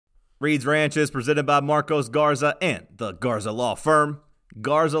Reed's Ranch is presented by Marcos Garza and the Garza Law Firm.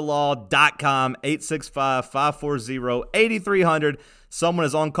 GarzaLaw.com, 865-540-8300. Someone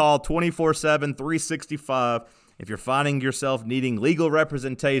is on call 24/7, 365. If you're finding yourself needing legal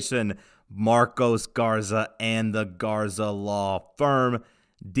representation, Marcos Garza and the Garza Law Firm.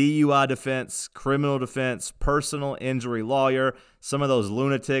 DUI defense, criminal defense, personal injury lawyer. Some of those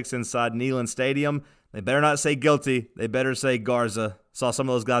lunatics inside Neyland Stadium, they better not say guilty. They better say Garza. Saw some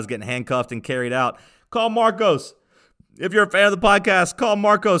of those guys getting handcuffed and carried out. Call Marcos. If you're a fan of the podcast, call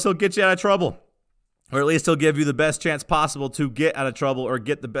Marcos. He'll get you out of trouble. Or at least he'll give you the best chance possible to get out of trouble or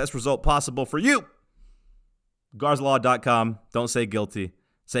get the best result possible for you. GarzaLaw.com. Don't say guilty.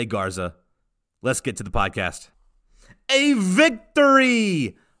 Say Garza. Let's get to the podcast. A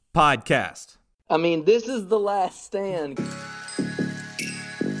victory podcast. I mean, this is the last stand.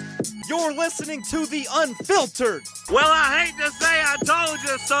 You're listening to The Unfiltered. Well, I hate to say I told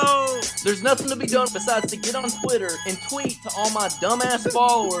you so. There's nothing to be done besides to get on Twitter and tweet to all my dumbass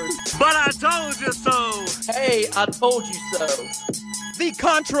followers. But I told you so. Hey, I told you so. The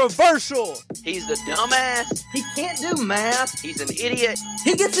controversial. He's a dumbass. He can't do math. He's an idiot.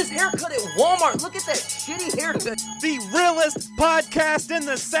 He gets his haircut at Walmart. Look at that shitty haircut. The realest podcast in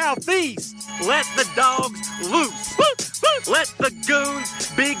the Southeast. Let the dogs loose. Let the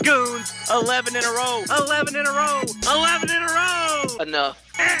goons be goons. 11 in a row. 11 in a row. 11 in a row. Enough.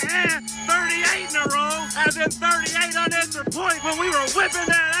 38 in a row. As in 38 unanswered points when we were whipping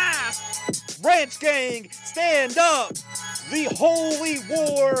that ass. Ranch gang, stand up. The holy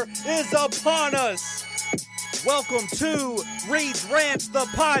war is upon us. Welcome to Reed's Ranch, the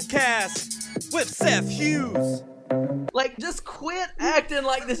podcast with Seth Hughes. Like, just quit acting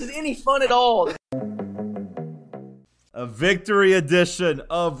like this is any fun at all. A victory edition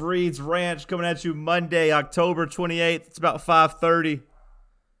of Reed's Ranch coming at you Monday, October 28th. It's about 5:30.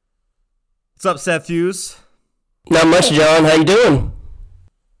 What's up, Seth Hughes? Not much, John. How you doing?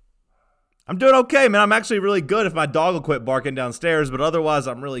 I'm doing okay, man. I'm actually really good if my dog will quit barking downstairs, but otherwise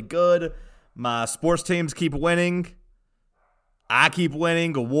I'm really good. My sports teams keep winning. I keep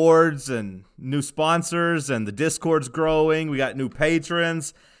winning awards and new sponsors, and the Discord's growing. We got new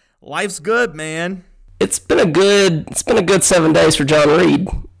patrons. Life's good, man. It's been a good 7 days for John Reed.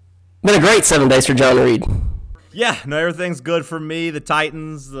 Been a great 7 days for John Reed. Yeah, no, everything's good for me. The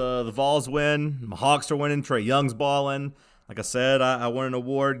Titans, the Vols win. My Hawks are winning. Trey Young's balling. Like I said, I won an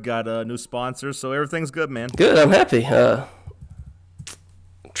award, got a new sponsor, so everything's good, man. Good, I'm happy.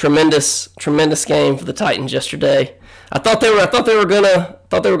 Tremendous game for the Titans yesterday. I thought they were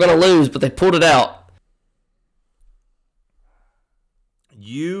gonna lose, but they pulled it out.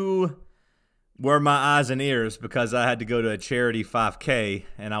 You were my eyes and ears because I had to go to a charity 5K,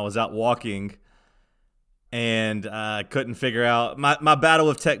 and I was out walking, and I couldn't figure out my battle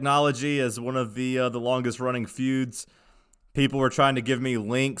with technology is one of the longest running feuds. People were trying to give me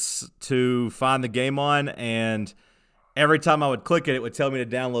links to find the game on, and every time I would click it, it would tell me to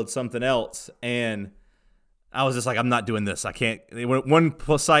download something else. And I was just like, I'm not doing this. I can't. One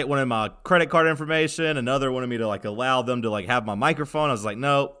site wanted my credit card information. Another wanted me to allow them to have my microphone. I was like,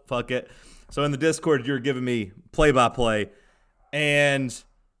 no, fuck it. So in the Discord, you were giving me play-by-play. And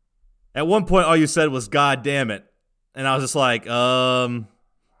at one point, all you said was, God damn it. And I was just like,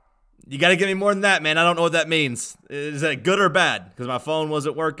 you got to give me more than that, man. I don't know what that means. Is that good or bad? Because my phone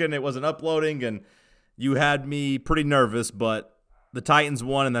wasn't working. It wasn't uploading. And you had me pretty nervous. But the Titans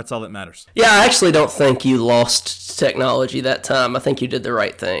won, and that's all that matters. Yeah, I actually don't think you lost technology that time. I think you did the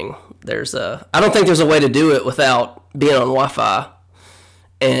right thing. I don't think there's a way to do it without being on Wi-Fi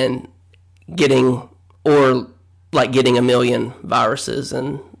and getting a million viruses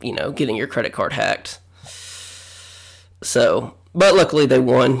and, getting your credit card hacked. So... But luckily they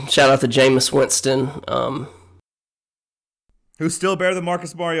won. Shout out to Jameis Winston. Who's still better than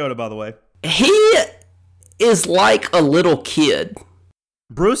Marcus Mariota, by the way. He is like a little kid.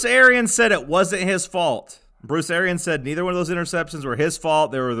 Bruce Arians said it wasn't his fault. Bruce Arians said neither one of those interceptions were his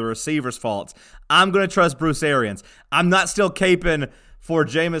fault. They were the receiver's faults. I'm going to trust Bruce Arians. I'm not still caping for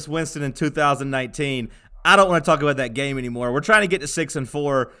Jameis Winston in 2019. I don't want to talk about that game anymore. We're trying to get to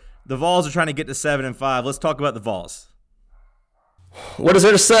 6-4. The Vols are trying to get to 7-5. Let's talk about the Vols. What is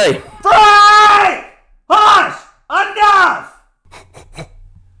there to say? Free! Hush! Enough!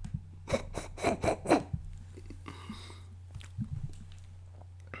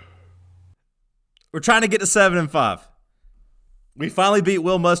 We're trying to get to 7-5. We finally beat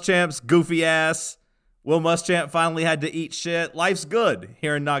Will Muschamp's goofy ass. Will Muschamp finally had to eat shit. Life's good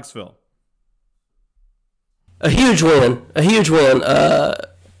here in Knoxville. A huge win.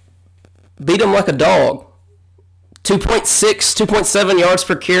 Beat him like a dog. 2.6, 2.7 yards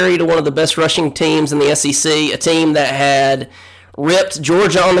per carry to one of the best rushing teams in the SEC, a team that had ripped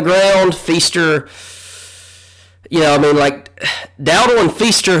Georgia on the ground. Feaster, Dowdle and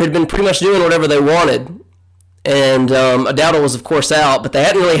Feaster had been pretty much doing whatever they wanted. And Dowdle was, of course, out, but they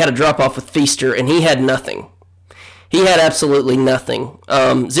hadn't really had a drop-off with Feaster, and he had nothing. He had absolutely nothing.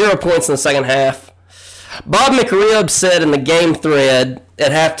 0 points in the second half. Bob McRib said in the game thread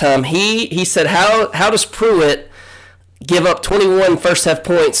at halftime, he said, how does Pruitt give up 21 first-half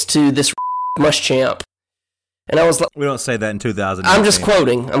points to this Muschamp? And I was like, we don't say that in 2019. I'm just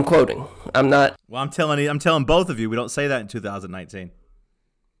quoting. I'm quoting. I'm not. Well, I'm telling both of you, we don't say that in 2019.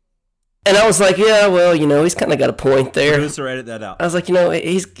 And I was like, yeah, well, he's kind of got a point there. Producer, edit that out. I was like,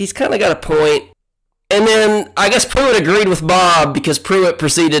 he's kind of got a point. And then I guess Pruitt agreed with Bob because Pruitt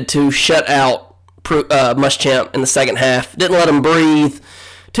proceeded to shut out Muschamp in the second half. Didn't let him breathe.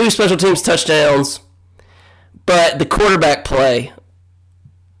 2 special teams touchdowns. But the quarterback play,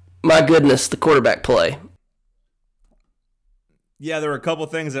 my goodness, the quarterback play. Yeah, there were a couple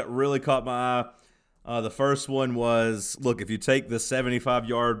things that really caught my eye. The first one was, look, if you take the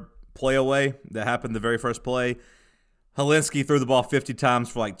 75-yard play away that happened the very first play, Helinski threw the ball 50 times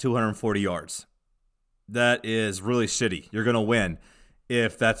for like 240 yards. That is really shitty. You're going to win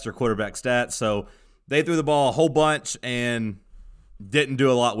if that's your quarterback stat. So they threw the ball a whole bunch and didn't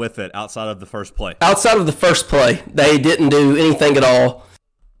do a lot with it outside of the first play. Outside of the first play, they didn't do anything at all.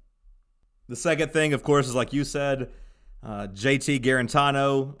 The second thing, of course, is like you said, JT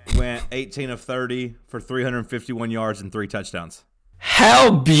Garantano went 18 of 30 for 351 yards and 3 touchdowns. How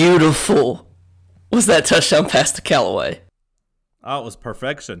beautiful was that touchdown pass to Callaway? Oh, it was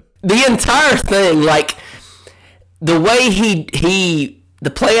perfection. The entire thing, like the way the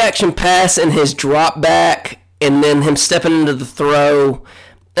play action pass and his drop back and then him stepping into the throw,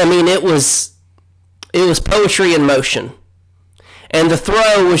 I mean, it was poetry in motion. And the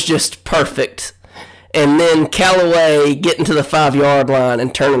throw was just perfect. And then Callaway getting to the 5-yard line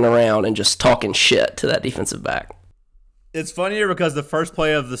and turning around and just talking shit to that defensive back. It's funnier because the first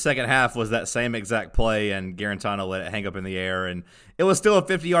play of the second half was that same exact play, and Garantano let it hang up in the air, and it was still a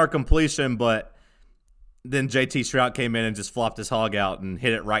 50-yard completion, but then JT Stroud came in and just flopped his hog out and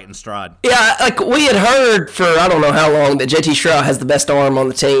hit it right in stride. Yeah, like we had heard for I don't know how long that JT Stroud has the best arm on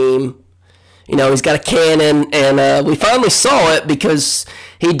the team. He's got a cannon, and we finally saw it because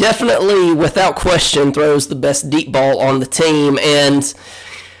he definitely, without question, throws the best deep ball on the team, and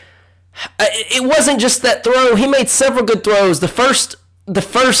it wasn't just that throw. He made several good throws. The first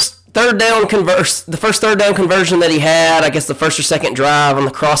third down conversion that he had, I guess the first or second drive on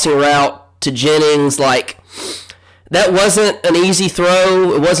the crossing route to Jennings, like that wasn't an easy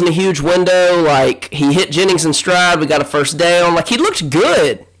throw. It wasn't a huge window. Like he hit Jennings in stride. We got a first down. Like he looked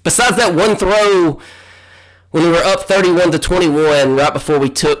good. Besides that one throw when we were up 31-21 right before we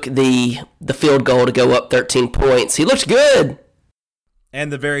took the field goal to go up 13 points, he looked good.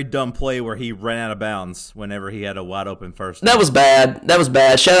 And the very dumb play where he ran out of bounds whenever he had a wide open first. That was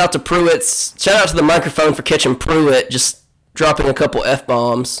bad. Shout out to Shout out to the microphone for catching Pruitt, just dropping a couple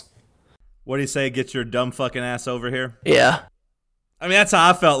F-bombs. What do you say? Get your dumb fucking ass over here? Yeah. I mean, that's how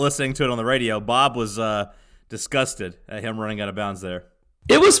I felt listening to it on the radio. Bob was disgusted at him running out of bounds there.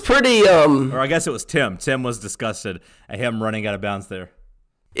 It was pretty. Or I guess it was Tim. Tim was disgusted at him running out of bounds there.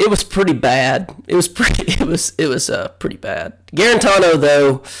 It was pretty bad. It was pretty bad. Garantano,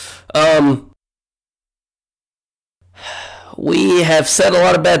 though, we have said a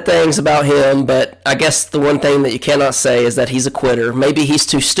lot of bad things about him, but I guess the one thing that you cannot say is that he's a quitter. Maybe he's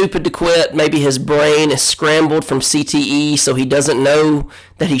too stupid to quit. Maybe his brain is scrambled from CTE, so he doesn't know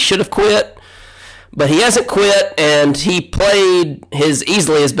that he should have quit. But he hasn't quit, and he played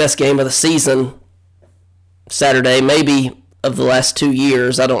easily his best game of the season Saturday, maybe of the last 2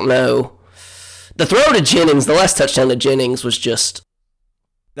 years. I don't know. The throw to Jennings, the last touchdown to Jennings was just...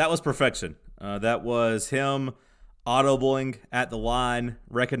 That was perfection. That was him audibling at the line,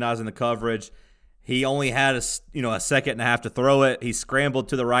 recognizing the coverage. He only had a second and a half to throw it. He scrambled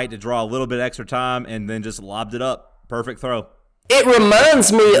to the right to draw a little bit extra time and then just lobbed it up. Perfect throw. It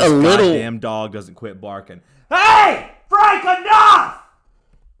reminds me a little... Goddamn dog doesn't quit barking. Hey! Frank, enough!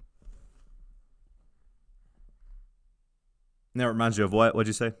 That reminds you of what? What'd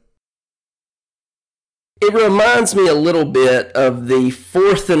you say? It reminds me a little bit of the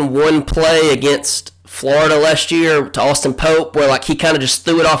 4th-and-1 play against Florida last year to Austin Pope, where like he kind of just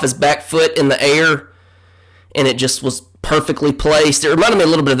threw it off his back foot in the air, and it just was perfectly placed. It reminded me a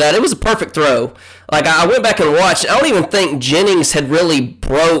little bit of that. It was a perfect throw. Like I went back and watched. I don't even think Jennings had really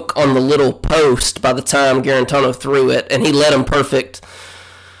broke on the little post by the time Garantano threw it, and he led him perfect.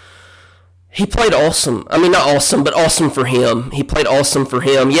 He played awesome. I mean, not awesome, but awesome for him. He played awesome for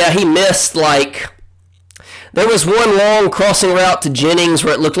him. Yeah, he missed, there was one long crossing route to Jennings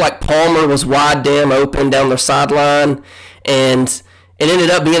where it looked like Palmer was wide damn open down the sideline, and it ended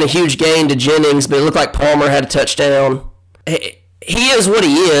up being a huge gain to Jennings, but it looked like Palmer had a touchdown. He is what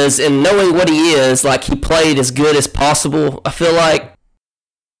he is, and knowing what he is, he played as good as possible. I feel like,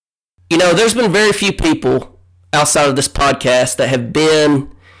 there's been very few people outside of this podcast that have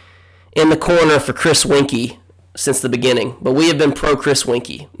been in the corner for Chris Weinke since the beginning, but we have been pro Chris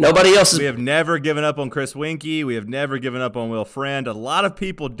Weinke. Nobody else is. We have never given up on Chris Weinke. We have never given up on Will Friend. A lot of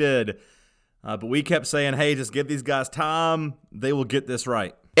people did, but we kept saying, hey, just give these guys time. They will get this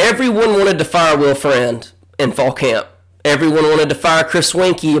right. Everyone wanted to fire Will Friend in fall camp. Everyone wanted to fire Chris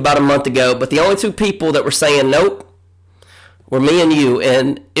Weinke about a month ago, but the only two people that were saying nope were me and you,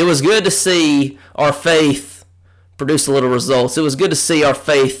 and it was good to see our faith produce a little results. It was good to see our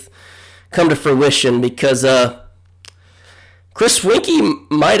faith come to fruition because Chris Weinke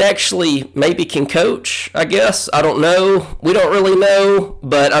might maybe can coach, I guess. I don't know. We don't really know,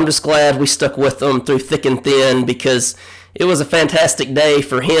 but I'm just glad we stuck with him through thick and thin because it was a fantastic day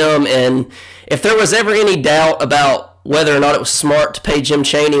for him. And if there was ever any doubt about whether or not it was smart to pay Jim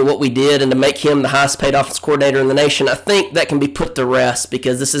Chaney what we did and to make him the highest paid offense coordinator in the nation, I think that can be put to rest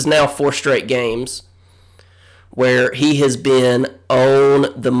because this is now 4 straight games where he has been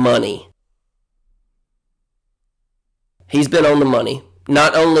on the money. He's been on the money,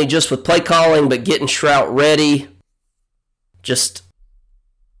 not only just with play calling, but getting Shrout ready.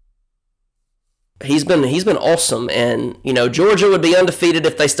 He's been awesome, and Georgia would be undefeated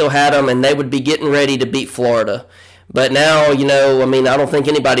if they still had him, and they would be getting ready to beat Florida. But now, I don't think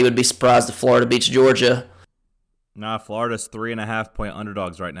anybody would be surprised if Florida beats Georgia. Nah, Florida's 3.5-point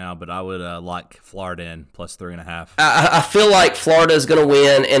underdogs right now, but I would like Florida in plus 3.5. I feel like Florida is going to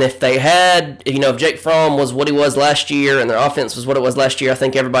win, and if they had, if Jake Fromm was what he was last year and their offense was what it was last year, I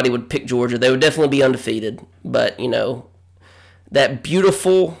think everybody would pick Georgia. They would definitely be undefeated. But, that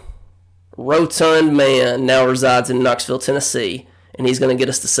beautiful, rotund man now resides in Knoxville, Tennessee, and he's going to get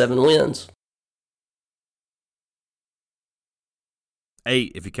us to 7 wins.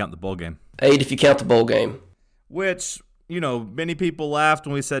 8 if you count the bowl game. 8 if you count the bowl game. Which, many people laughed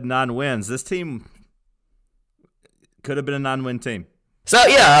when we said 9 wins. This team could have been a 9-win team. So,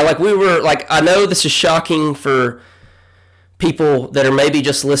 yeah, I know this is shocking for people that are maybe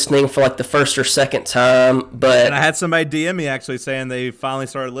just listening for, the first or second time, but... And I had somebody DM me actually saying they finally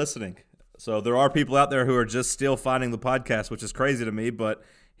started listening. So there are people out there who are just still finding the podcast, which is crazy to me, but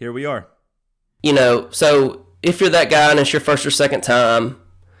here we are. So if you're that guy and it's your first or second time...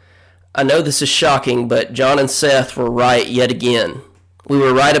 I know this is shocking, but John and Seth were right yet again. We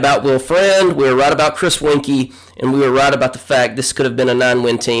were right about Will Friend, we were right about Chris Weinke, and we were right about the fact this could have been a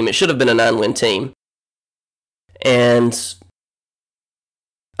 9-win team. It should have been a 9-win team. And,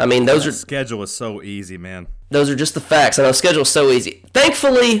 The schedule was so easy, man. Those are just the facts. I know the schedule is so easy.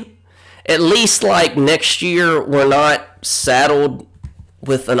 Thankfully, at least, next year, we're not saddled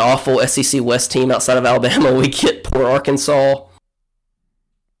with an awful SEC West team outside of Alabama. We get poor Arkansas.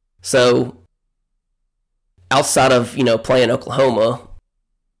 So, outside of, playing Oklahoma,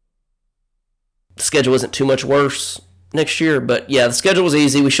 the schedule isn't too much worse next year. But, yeah, the schedule was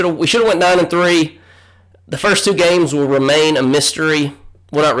easy. We should have went 9-3. The first 2 games will remain a mystery.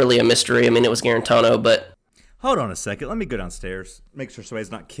 Well, not really a mystery. It was Garantano, but... Hold on a second. Let me go downstairs. Make sure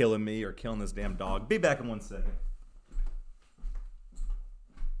somebody's not killing me or killing this damn dog. Be back in 1 second.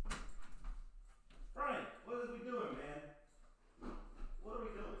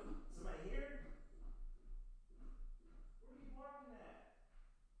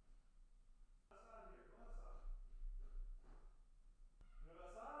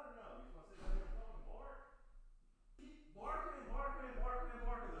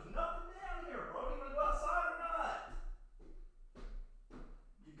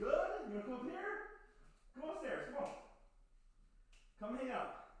 Come hang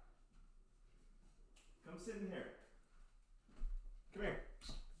out. Come sit in here. Come here.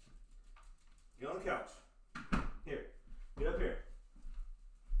 Get on the couch. Here. Get up here.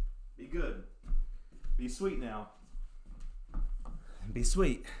 Be good. Be sweet now. Be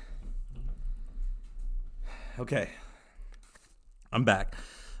sweet. Okay. I'm back.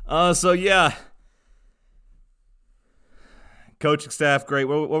 So yeah. Coaching staff, great.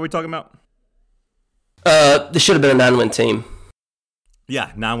 What were we talking about? This should have been a 9-win team.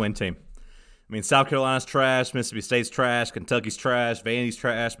 Yeah, 9-win team. South Carolina's trash, Mississippi State's trash, Kentucky's trash, Vandy's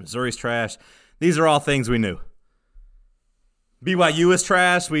trash, Missouri's trash. These are all things we knew. BYU is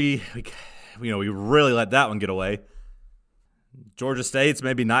trash. We really let that one get away. Georgia State's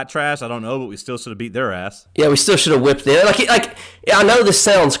maybe not trash. I don't know, but we still should have beat their ass. Yeah, we still should have whipped them. Like I know this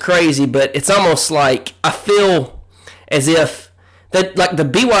sounds crazy, but it's almost like I feel as if that like the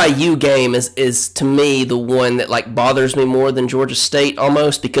BYU game is to me the one that like bothers me more than Georgia State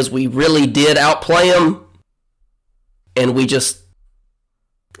almost, because we really did outplay them and we just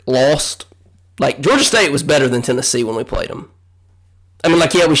lost. Like Georgia State was better than Tennessee when we played them. I mean,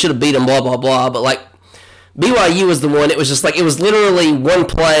 like, yeah, we should have beat them, blah, blah, blah, but like BYU was the one, it was just like, it was literally one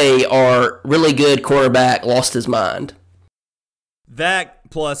play, our really good quarterback lost his mind.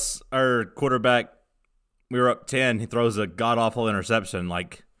 That plus our quarterback, we were up 10, he throws a god-awful interception.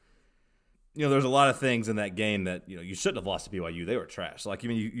 Like, there's a lot of things in that game that, you shouldn't have lost to BYU. They were trash. Like,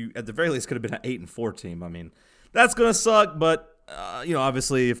 you at the very least could have been an 8-4 team. I mean, that's going to suck, but,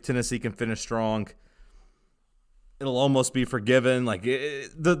 obviously if Tennessee can finish strong, it'll almost be forgiven. Like,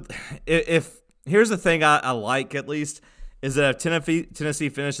 if here's the thing I like, at least, is that if Tennessee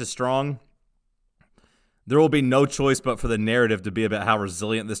finishes strong, there will be no choice but for the narrative to be about how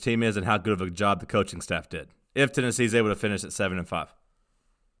resilient this team is and how good of a job the coaching staff did. If Tennessee is able to finish at 7-5,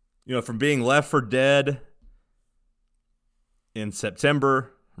 from being left for dead in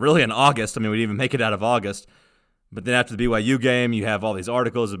September, really in August. I mean, we didn't even make it out of August. But then after the BYU game, you have all these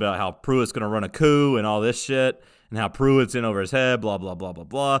articles about how Pruitt's going to run a coup and all this shit, and how Pruitt's in over his head, blah, blah, blah, blah,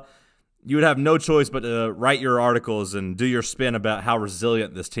 blah. You would have no choice but to write your articles and do your spin about how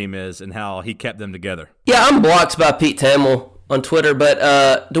resilient this team is and how he kept them together. Yeah, I'm blocked by Pete Thamel on Twitter,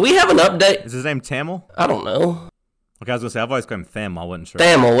 but do we have an update? Is his name Thamel? I don't know. Okay, I was going to say, I've always called him Tham. I wasn't sure.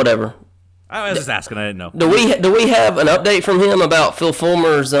 Thamel, whatever. I was just asking. I didn't know. Do we have an update from him about Phil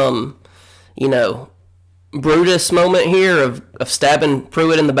Fulmer's, Brutus moment here of stabbing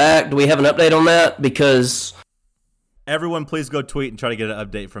Pruitt in the back? Do we have an update on that? Because everyone, please go tweet and try to get an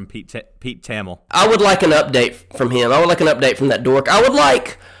update from Pete Thamel. I would like an update from him. I would like an update from that dork. I would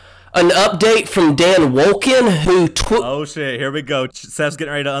like an update from Dan Wolken, who oh shit, here we go. Seth's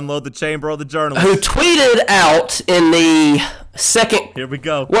getting ready to unload the chamber of the journalist. Who tweeted out in the second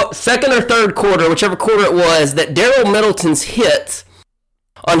or third quarter, whichever quarter it was, that Daryl Middleton's hit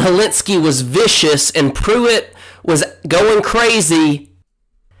on Helinski was vicious and Pruitt was going crazy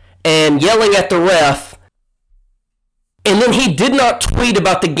and yelling at the ref. And then he did not tweet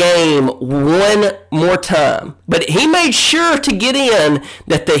about the game one more time. But he made sure to get in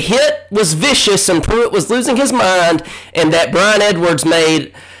that the hit was vicious and Pruitt was losing his mind, and that Brian Edwards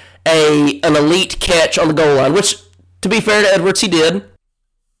made an elite catch on the goal line, which, to be fair to Edwards, he did.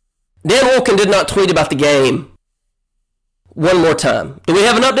 Dan Wolken did not tweet about the game one more time. Do we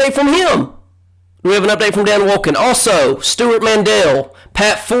have an update from him? Do we have an update from Dan Wolken? Also, Stuart Mandel,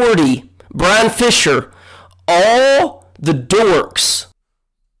 Pat Forty, Brian Fisher, all the dorks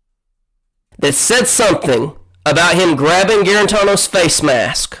that said something about him grabbing Garantano's face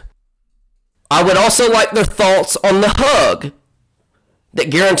mask. I would also like their thoughts on the hug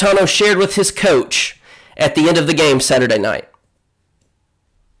that Garantano shared with his coach at the end of the game Saturday night.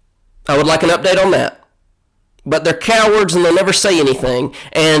 I would like an update on that. But they're cowards and they'll never say anything.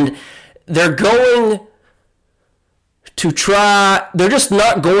 And they're going to try, they're just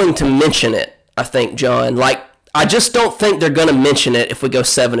not going to mention it, I think, John. Like, I just don't think they're going to mention it if we go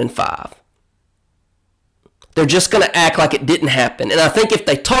 7-5. They're just going to act like it didn't happen. And I think if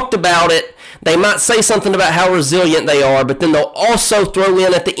they talked about it, they might say something about how resilient they are, but then they'll also throw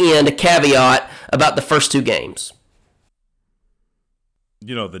in at the end a caveat about the first two games.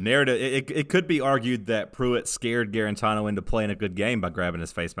 The narrative, it could be argued that Pruitt scared Garantano into playing a good game by grabbing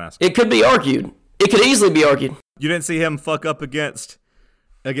his face mask. It could be argued. It could easily be argued. You didn't see him fuck up against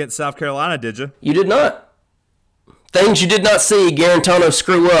South Carolina, did you? You did not. Things you did not see Garantano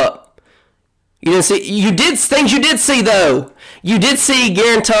screw up. You didn't see. Things you did see, though. You did see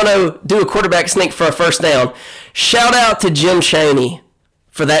Garantano do a quarterback sneak for a first down. Shout out to Jim Chaney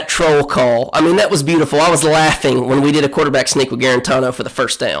for that troll call. I mean, that was beautiful. I was laughing when we did a quarterback sneak with Garantano for the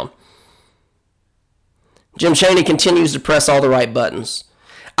first down. Jim Chaney continues to press all the right buttons.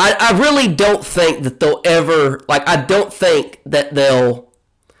 I really don't think that they'll ever, I don't think that they'll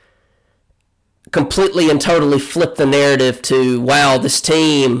completely and totally flip the narrative to, wow, this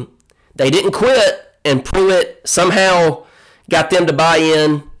team, they didn't quit, and Pruitt somehow got them to buy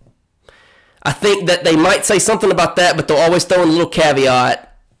in. I think that they might say something about that, but they'll always throw in a little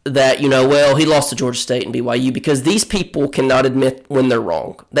caveat that, he lost to Georgia State and BYU, because these people cannot admit when they're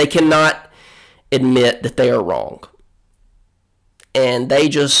wrong. They cannot admit that they are wrong. And they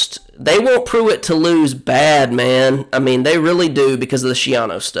want Pruitt to lose bad, man. I mean, they really do, because of the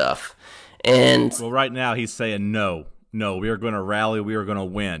Schiano stuff. And well, right now he's saying no, we are going to rally, we are going to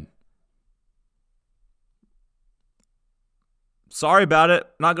win. sorry about it.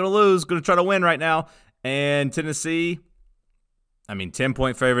 Not going to lose. Going to try to win right now. And Tennessee,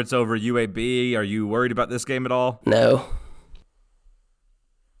 10-point favorites over UAB. Are you worried about this game at all? No.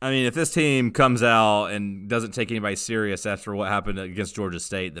 If this team comes out and doesn't take anybody serious after what happened against Georgia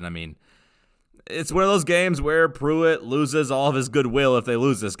State, then, it's one of those games where Pruitt loses all of his goodwill if they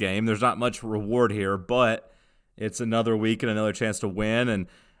lose this game. There's not much reward here, but it's another week and another chance to win. And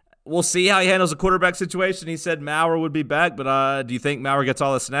we'll see how he handles the quarterback situation. He said Maurer would be back, but do you think Maurer gets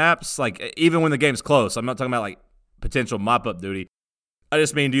all the snaps? Even when the game's close. I'm not talking about, potential mop-up duty. I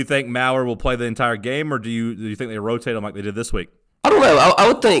just mean, do you think Maurer will play the entire game, or do you think they rotate him like they did this week? I don't know. I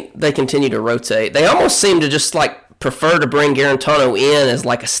would think they continue to rotate. They almost seem to just, prefer to bring Garantano in as,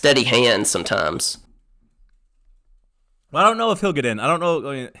 a steady hand sometimes. Well, I don't know if he'll get in. I don't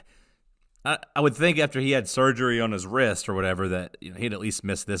know. I would think after he had surgery on his wrist or whatever that he'd at least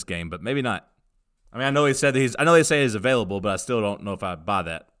miss this game, but maybe not. I know he said I know they say he's available, but I still don't know if I buy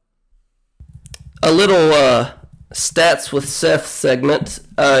that. A little stats with Seth segment.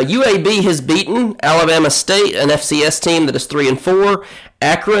 UAB has beaten Alabama State, an FCS team that is 3-4.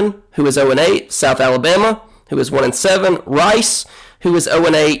 Akron, who is 0-8. South Alabama, who is 1-7. Rice, who is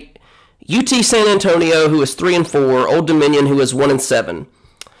 0-8. UT San Antonio, who is 3-4. Old Dominion, who is 1-7.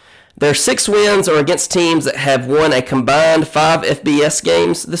 Their 6 wins are against teams that have won a combined 5 FBS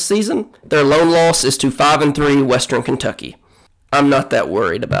games this season. Their lone loss is to 5-3 Western Kentucky. I'm not that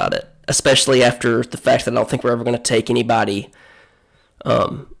worried about it, especially after the fact that I don't think we're ever going to take anybody,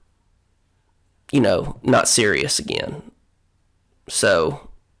 not serious again. So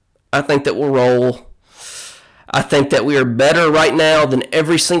I think that we'll roll. I think that we are better right now than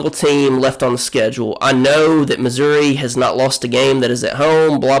every single team left on the schedule. I know that Missouri has not lost a game that is at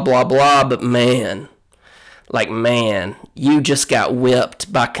home, blah, blah, blah, but man, you just got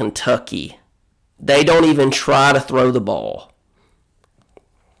whipped by Kentucky. They don't even try to throw the ball.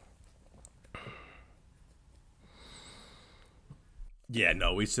 Yeah,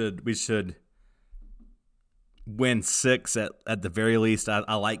 no, we should win 6 at the very least.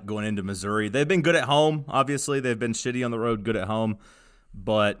 I like going into Missouri. They've been good at home, obviously. They've been shitty on the road, good at home.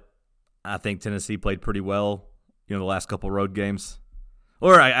 But I think Tennessee played pretty well, the last couple road games.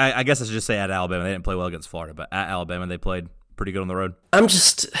 Or I guess I should just say at Alabama. They didn't play well against Florida, but at Alabama they played pretty good on the road. I'm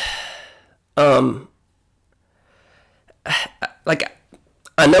just I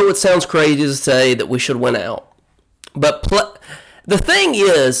know it sounds crazy to say that we should win out. But the thing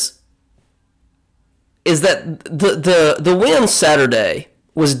is that the win Saturday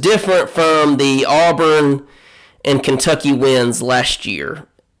was different from the Auburn and Kentucky wins last year.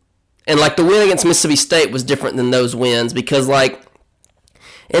 And, the win against Mississippi State was different than those wins because,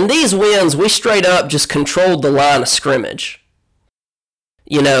 in these wins, we straight up just controlled the line of scrimmage.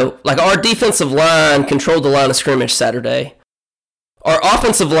 Our defensive line controlled the line of scrimmage Saturday. Our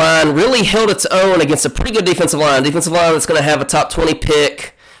offensive line really held its own against a pretty good defensive line that's going to have a top 20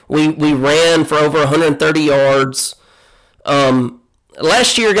 pick. We ran for over 130 yards.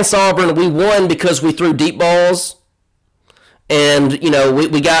 Last year against Auburn, we won because we threw deep balls. And,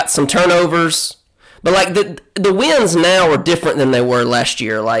 we got some turnovers. But, the wins now are different than they were last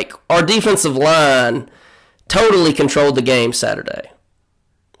year. Our defensive line totally controlled the game Saturday.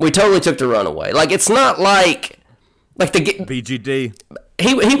 We totally took the run away. It's not like the BGD.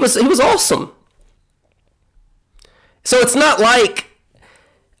 He was awesome. So it's not like,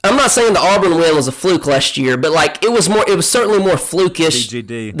 I'm not saying the Auburn win was a fluke last year, but it was certainly more flukish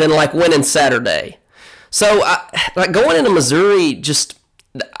BGD. than winning Saturday. So going into Missouri, just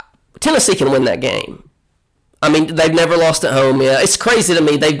Tennessee can win that game. They've never lost at home. Yeah, it's crazy to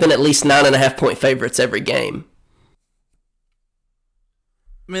me. They've been at least 9.5-point favorites every game.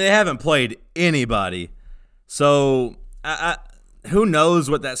 They haven't played anybody. So who knows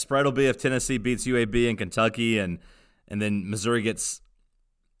what that spread will be if Tennessee beats UAB and Kentucky and then Missouri gets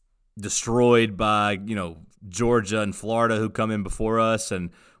destroyed by, Georgia and Florida who come in before us, and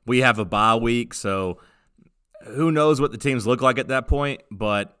we have a bye week. So who knows what the teams look like at that point,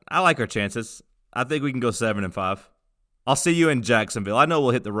 but I like our chances. I think we can go 7-5. I'll see you in Jacksonville. I know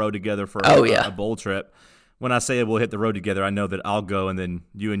we'll hit the road together for a bowl trip. When I say we'll hit the road together, I know that I'll go, and then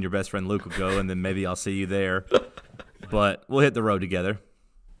you and your best friend Luke will go, and then maybe I'll see you there. But we'll hit the road together.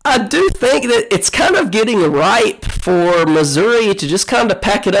 I do think that it's kind of getting ripe for Missouri to just kind of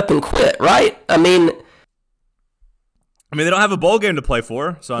pack it up and quit, right? They don't have a bowl game to play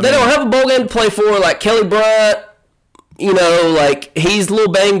for. So they don't have a bowl game to play for. Kelly Bryant, he's a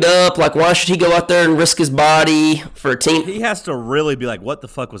little banged up. Why should he go out there and risk his body for a team? He has to really be what the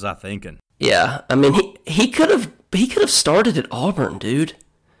fuck was I thinking? Yeah, he could have started at Auburn, dude.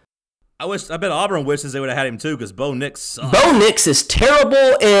 I bet Auburn wishes they would have had him too because Bo Nix sucks. Bo Nix is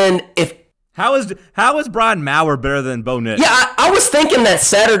terrible, and How is Brian Maurer better than Bo Nix? Yeah, I was thinking that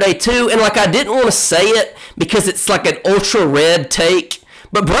Saturday too, and like I didn't want to say it because it's like an ultra red take,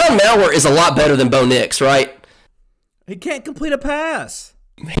 but Brian Maurer is a lot better than Bo Nix, right? He can't complete a pass.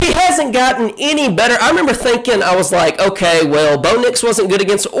 He hasn't gotten any better. I remember thinking, I was like, okay, well, Bo Nix wasn't good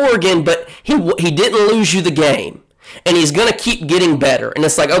against Oregon, but he didn't lose you the game, and he's going to keep getting better. And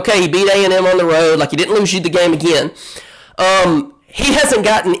it's like, okay, he beat A&M on the road, like he didn't lose you the game again. He hasn't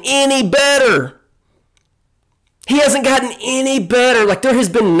gotten any better. He hasn't gotten any better. Like, there has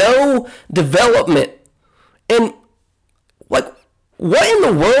been no development. And, like, what in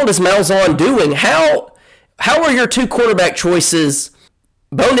the world is Malzahn doing? How are your two quarterback choices,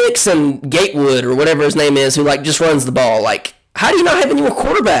 Bo Nix and Gatewood, or whatever his name is, who, like, just runs the ball? Like, how do you not have any more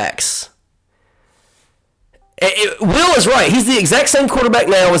quarterbacks? Will is right. He's the exact same quarterback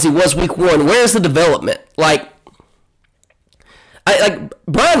now as he was week one. Where's the development? Like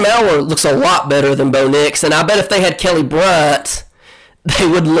Brian Maurer looks a lot better than Bo Nix, and I bet if they had Kelly Bryant, they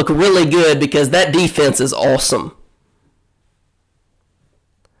would look really good because that defense is awesome.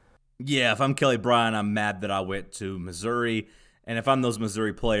 Yeah, if I'm Kelly Bryant, I'm mad that I went to Missouri, and if I'm those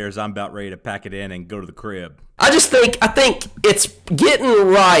Missouri players, I'm about ready to pack it in and go to the crib. I think it's getting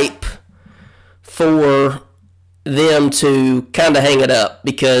ripe for them to kind of hang it up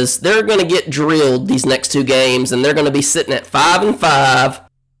because they're going to get drilled these next two games, and they're going to be sitting at 5-5.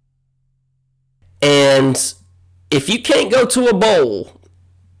 And if you can't go to a bowl,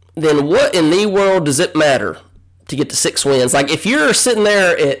 then what in the world does it matter to get to 6 wins? Like, if you're sitting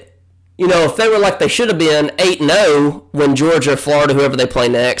there at, if they were like they should have been 8-0 when Georgia, Florida, whoever they play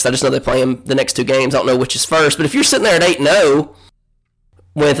next, I just know they play them the next two games. I don't know which is first. But if you're sitting there at 8-0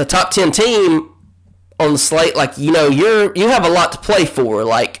 with a top 10 team on the slate, like, you have a lot to play for,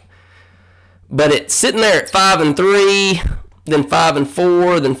 like, but it's sitting there at 5-3, then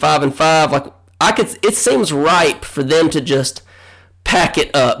 5-4, then 5-5. Like, it seems ripe for them to just pack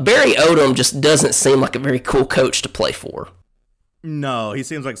it up. Barry Odom just doesn't seem like a very cool coach to play for. No, he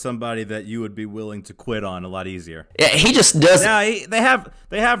seems like somebody that you would be willing to quit on a lot easier. Yeah, he just doesn't. Now,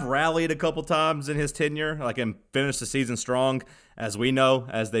 they have rallied a couple times in his tenure, like, and finished the season strong, as we know,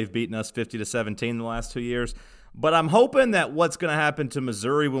 as they've beaten us 50-17 in the last 2 years. But I'm hoping that what's going to happen to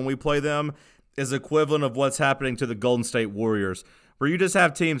Missouri when we play them is equivalent of what's happening to the Golden State Warriors, where you just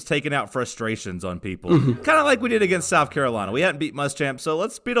have teams taking out frustrations on people. Mm-hmm. Kind of like we did against South Carolina. We hadn't beat Muschamp, so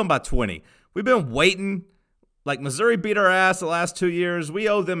let's beat them by 20. We've been waiting. Like, Missouri beat our ass the last 2 years. We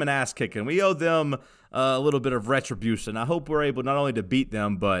owe them an ass kicking. We owe them a little bit of retribution. I hope we're able not only to beat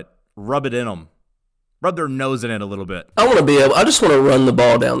them, but rub it in them. Rub their nose in it a little bit. I just want to run the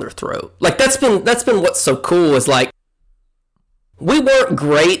ball down their throat. Like, that's been what's so cool is, like, we weren't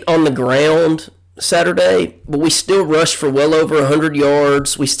great on the ground Saturday, but we still rushed for well over 100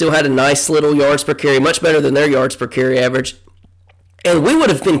 yards. We still had a nice little yards per carry, much better than their yards per carry average. And we would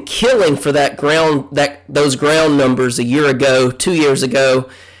have been killing for those ground numbers a year ago, 2 years ago.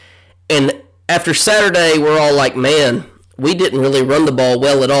 And after Saturday, we're all like, man, we didn't really run the ball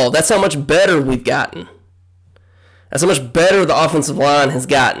well at all. That's how much better we've gotten. That's how much better the offensive line has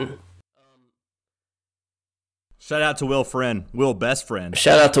gotten. Shout out to Will Friend. Will Best Friend.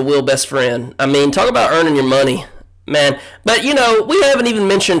 Shout out to Will Best Friend. I mean, talk about earning your money, man. But, we haven't even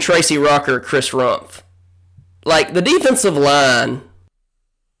mentioned Tracy Rocker or Chris Rumpf. Like, the defensive line,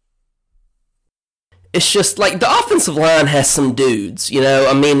 it's just, like, the offensive line has some dudes,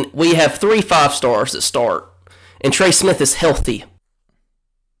 I mean, we have 3 5-stars that start, and Trey Smith is healthy.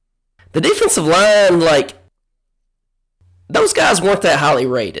 The defensive line, like, those guys weren't that highly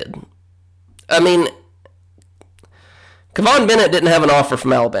rated. I mean, Kevon Bennett didn't have an offer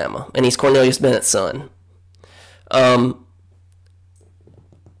from Alabama, and he's Cornelius Bennett's son.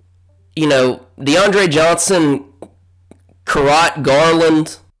 DeAndre Johnson, Karat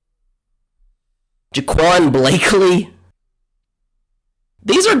Garland, Jaquan Blakely.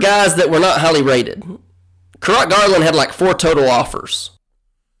 These are guys that were not highly rated. Karat Garland had like 4 total offers.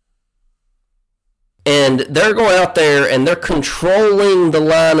 And they're going out there and they're controlling the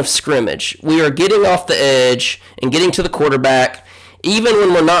line of scrimmage. We are getting off the edge and getting to the quarterback, even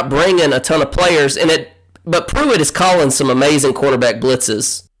when we're not bringing a ton of players. But Pruitt is calling some amazing quarterback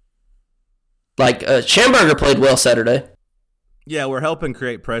blitzes. Like, Schamberger played well Saturday. Yeah, we're helping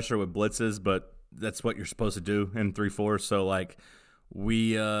create pressure with blitzes, but that's what you're supposed to do in 3-4. So, like,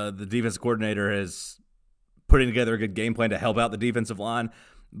 the defensive coordinator is putting together a good game plan to help out the defensive line,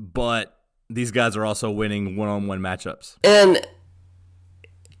 but these guys are also winning one-on-one matchups. And,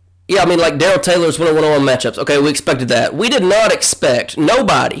 yeah, I mean, like, Darrell Taylor's winning one-on-one matchups. Okay, we expected that. We did not expect,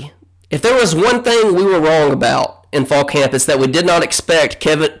 nobody If there was one thing we were wrong about in fall camp, it's that we did not expect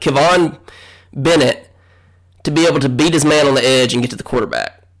Kevon Bennett to be able to beat his man on the edge and get to the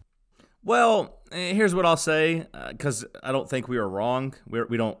quarterback. Well, here's what I'll say, because I don't think we were wrong. We're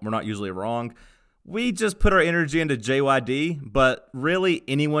not usually wrong. We just put our energy into JYD, but really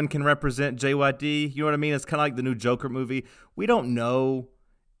anyone can represent JYD. You know what I mean? It's kind of like the new Joker movie. We don't know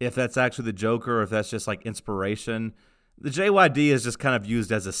if that's actually the Joker or if that's just like inspiration. The JYD is just kind of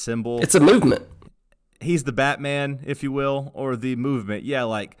used as a symbol. It's a movement. He's the Batman, if you will, or the movement. Yeah,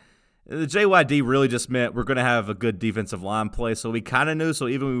 like the JYD really just meant we're going to have a good defensive line play. So we kind of knew. So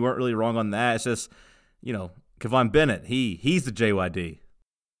even we weren't really wrong on that. It's just, Kevon Bennett, he's the JYD.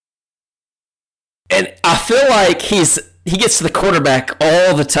 And I feel like he gets to the quarterback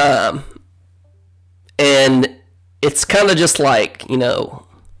all the time. And it's kind of just like,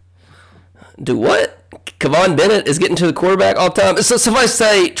 do what? Kevon Bennett is getting to the quarterback all the time. So suffice to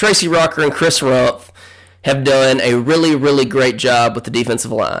say, Tracy Rocker and Chris Rumpf have done a really, really great job with the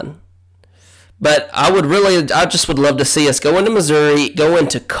defensive line. But I just would love to see us go into Missouri, go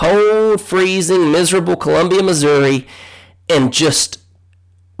into cold, freezing, miserable Columbia, Missouri, and just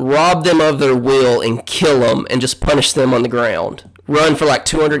rob them of their will and kill them and just punish them on the ground. Run for like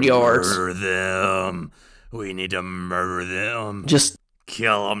 200 yards. Murder them. We need to murder them. Just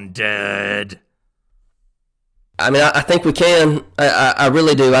kill them dead. I mean, I think we can. I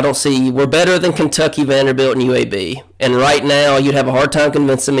really do. I don't see. We're better than Kentucky, Vanderbilt, and UAB. And right now, you'd have a hard time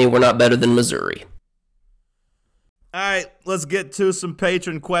convincing me we're not better than Missouri. All right, let's get to some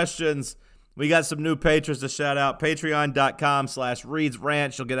patron questions. We got some new patrons to shout out. Patreon.com/Reed's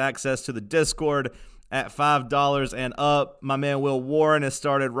Ranch. You'll get access to the Discord at $5 and up. My man Will Warren has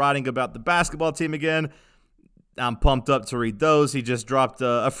started writing about the basketball team again. I'm pumped up to read those. He just dropped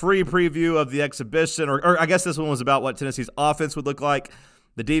a free preview of the exhibition, or I guess this one was about what Tennessee's offense would look like.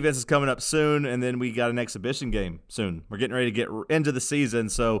 The defense is coming up soon, and then we got an exhibition game soon. We're getting ready to get into the season,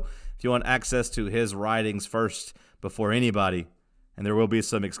 so if you want access to his writings first before anybody, and there will be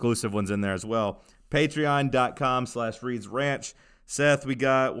some exclusive ones in there as well, Patreon.com/Reed's Ranch. Seth, we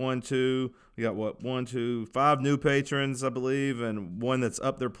got 5 new patrons, I believe, and one that's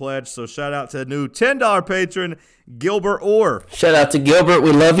up their pledge. So shout out to a new $10 patron, Gilbert Orr. Shout out to Gilbert.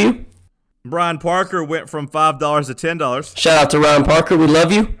 We love you. Brian Parker went from $5 to $10. Shout out to Ryan Parker. We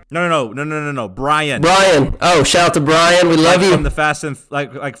love you. No. Brian. Brian. Oh, shout out to Brian. We love you. From the Fast and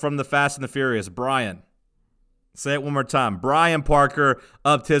from the Fast and the Furious. Brian. Say it one more time. Brian Parker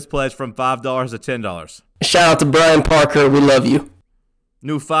upped his pledge from $5 to $10. Shout out to Brian Parker. We love you.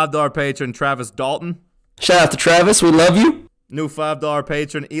 New $5 patron, Travis Dalton. Shout out to Travis. We love you. New $5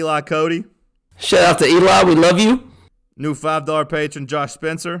 patron, Eli Cody. Shout out to Eli. We love you. New $5 patron, Josh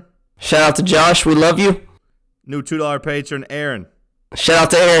Spencer. Shout out to Josh. We love you. New $2 patron, Aaron. Shout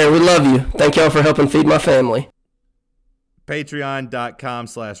out to Aaron. We love you. Thank y'all for helping feed my family.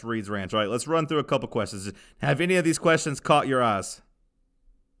 Patreon.com/Reed's Ranch. All right, let's run through a couple questions. Have any of these questions caught your eyes?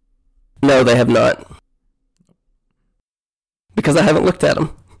 No, they have not. Because I haven't looked at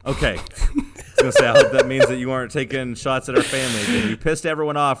them. Okay. I was going to say, I hope that means that you aren't taking shots at our family again. You pissed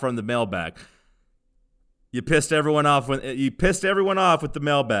everyone off from the mailbag. You pissed everyone off with the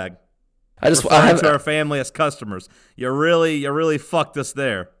mailbag. I have to our family as customers. You really fucked us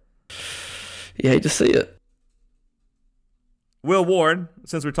there. You hate to see it. Will Warren,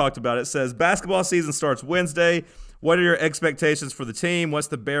 since we talked about it, says basketball season starts Wednesday. What are your expectations for the team? What's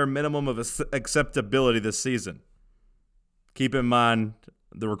the bare minimum of acceptability this season? Keep in mind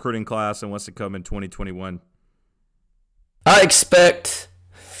the recruiting class and what's to come in 2021. My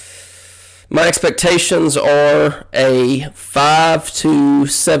expectations are a 5 to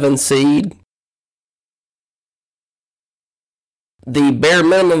 7 seed. The bare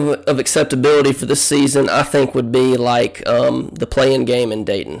minimum of acceptability for this season, I think, would be like the play-in game in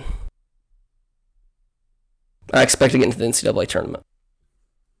Dayton. I expect to get into the NCAA tournament.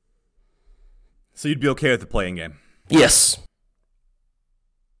 So you'd be okay with the play-in game? Yes.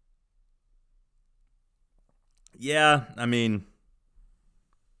 Yeah, I mean,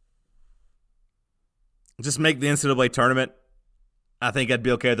 just make the NCAA tournament. I think I'd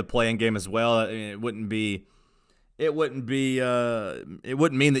be okay with the play-in game as well. I mean, it wouldn't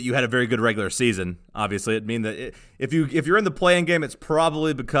mean that you had a very good regular season. Obviously, it'd mean that if you're in the play-in game, it's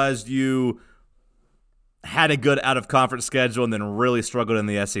probably because you had a good out-of-conference schedule and then really struggled in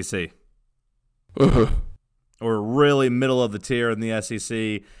the SEC. Mm-hmm. Or really middle of the tier in the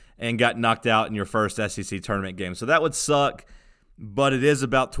SEC and got knocked out in your first SEC tournament game. So that would suck, but it is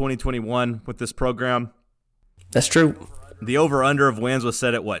about 2021 with this program. That's true. The over-under of wins was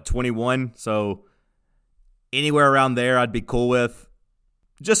set at, 21? So anywhere around there I'd be cool with.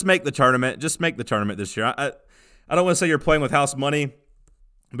 just make the tournament. Just make the tournament this year. I don't want to say you're playing with house money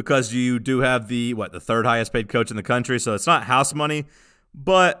because you do have the third highest paid coach in the country, so it's not house money,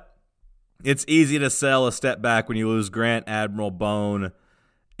 but it's easy to sell a step back when you lose Grant, Admiral, Bone,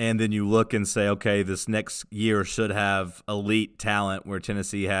 and then you look and say, okay, this next year should have elite talent where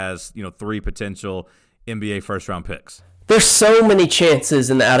Tennessee has, 3 potential NBA first-round picks. There's so many chances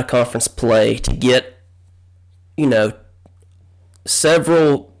in the out-of-conference play to get,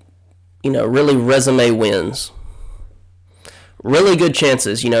 several, really resume wins. Really good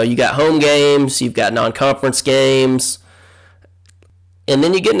chances. You got home games, you've got non-conference games, and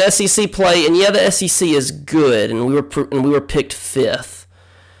then you get an SEC play, and the SEC is good, and we were picked 5th.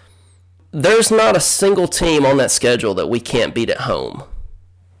 There's not a single team on that schedule that we can't beat at home.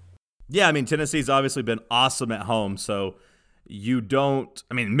 Yeah, Tennessee's obviously been awesome at home, so you don't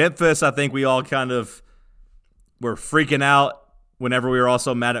 – Memphis, I think we all kind of were freaking out whenever we were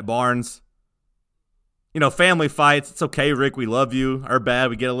also mad at Barnes. Family fights, it's okay, Rick, we love you. Our bad,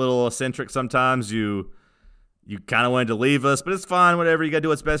 we get a little eccentric sometimes. You kind of wanted to leave us, but it's fine, whatever. You got to do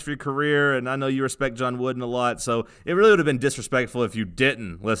what's best for your career, and I know you respect John Wooden a lot, so it really would have been disrespectful if you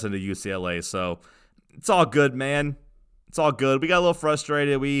didn't listen to UCLA. So it's all good, man. It's all good. We got a little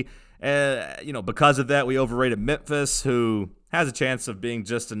frustrated. We, because of that, we overrated Memphis, who has a chance of being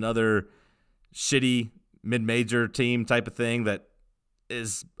just another shitty mid-major team type of thing that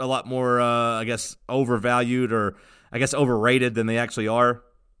is a lot more, overvalued or overrated than they actually are,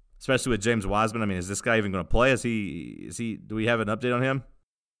 especially with James Wiseman. Is this guy even going to play? Is he? Do we have an update on him?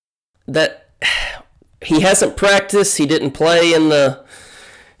 That he hasn't practiced. He didn't play in the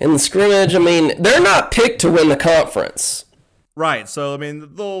scrimmage. They're not picked to win the conference. Right. So,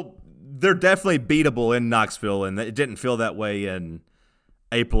 they're definitely beatable in Knoxville, and it didn't feel that way in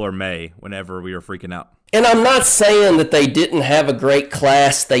April or May whenever we were freaking out. And I'm not saying that they didn't have a great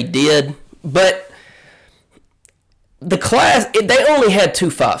class. They did. But the class, they only had 2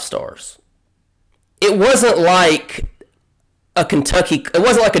 5-stars. It wasn't like a Kentucky, it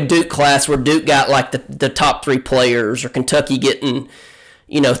wasn't like a Duke class where Duke got like the top 3 players, or Kentucky getting,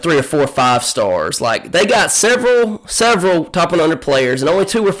 3 or 4 5-stars. Like, they got several top 100 players, and only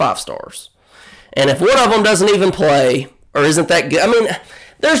 2 were 5-stars. And if one of them doesn't even play or isn't that good,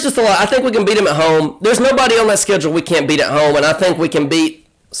 there's just a lot. I think we can beat them at home. There's nobody on that schedule we can't beat at home, and I think we can beat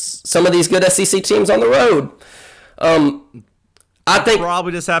some of these good SEC teams on the road. I think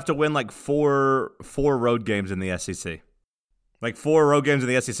probably just have to win like four road games in the SEC. Like 4 road games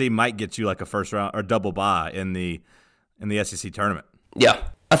in the SEC might get you like a first round or double bye in the SEC tournament. Yeah,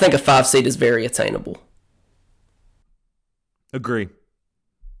 I think a 5 seed is very attainable. Agree.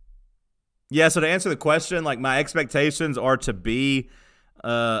 Yeah, so to answer the question, like, my expectations are to be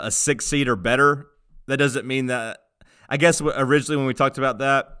a 6 seed or better. That doesn't mean that. I guess originally when we talked about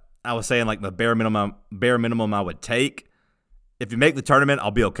that, I was saying like the bare minimum I would take. If you make the tournament, I'll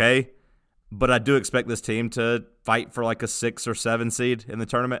be okay. But I do expect this team to fight for like a 6 or 7 seed in the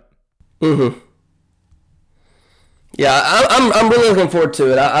tournament. Mm-hmm. Yeah, I'm really looking forward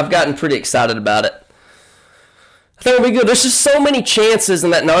to it. I've gotten pretty excited about it. I think it'll be good. There's just so many chances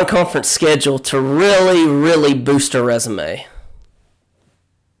in that non-conference schedule to really, really boost our resume.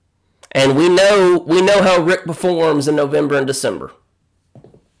 And we know how Rick performs in November and December.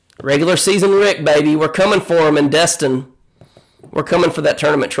 Regular season Rick, baby. We're coming for him in Destin. We're coming for that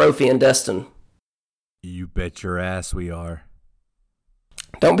tournament trophy in Destin. You bet your ass we are.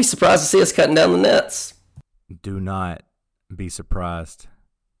 Don't be surprised to see us cutting down the nets. Do not be surprised.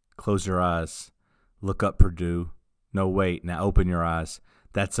 Close your eyes. Look up Purdue. No, wait. Now open your eyes.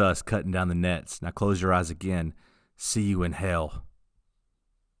 That's us cutting down the nets. Now close your eyes again. See you in hell.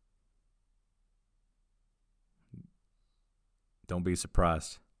 Don't be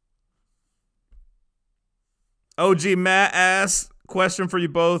surprised. OG Matt asks, question for you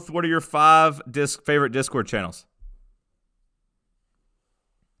both. What are your 5 favorite Discord channels?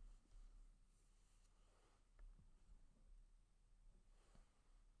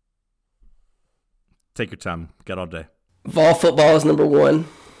 Take your time. Got all day. Vol football is number 1.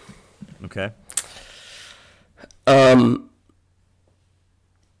 Okay. I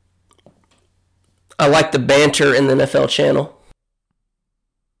like the banter in the NFL channel.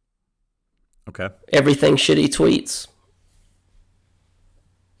 Okay. Everything shitty tweets.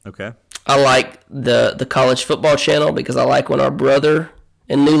 Okay. I like the college football channel because I like when our brother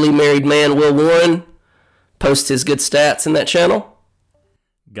and newly married man Will Warren posts his good stats in that channel.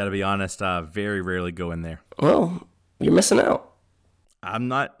 Got to be honest, I very rarely go in there. Well, you're missing out. I'm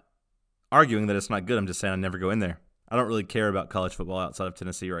not arguing that it's not good. I'm just saying I never go in there. I don't really care about college football outside of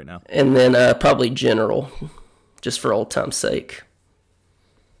Tennessee right now. And then probably general, just for old time's sake.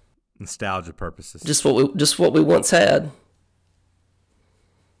 Nostalgia purposes. Just what we once had.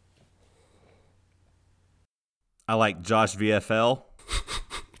 I like Josh VFL.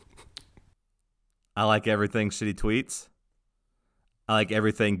 I like everything shitty tweets. I like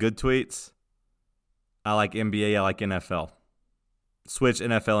everything good tweets. I like NBA. I like NFL. Switch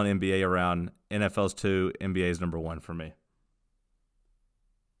NFL and NBA around. NFL's 2, NBA's number 1 for me.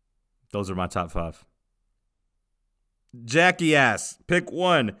 Those are my top 5. Jackie asks, pick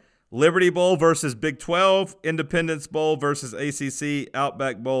one. Liberty Bowl versus Big 12, Independence Bowl versus ACC,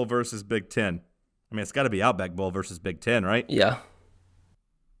 Outback Bowl versus Big 10. I mean, it's got to be Outback Bowl versus Big 10, right? Yeah.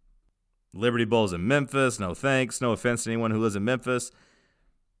 Liberty Bowl's in Memphis. No thanks. No offense to anyone who lives in Memphis.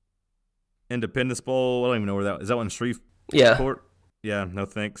 Independence Bowl. I don't even know where that is. That one in Shreveport? Yeah. Yeah, no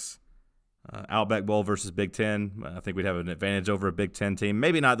thanks. Outback Bowl versus Big 10. I think we'd have an advantage over a Big 10 team.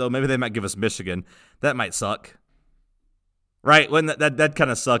 Maybe not, though. Maybe they might give us Michigan. That might suck. Right? Wouldn't that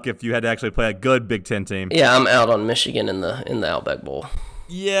kind of suck if you had to actually play a good Big 10 team? Yeah, I'm out on Michigan in the Outback Bowl.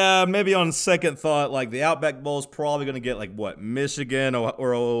 Yeah, maybe on second thought, like the Outback Bowl is probably going to get like what, Michigan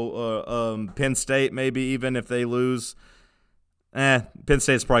or Penn State, maybe even if they lose. Penn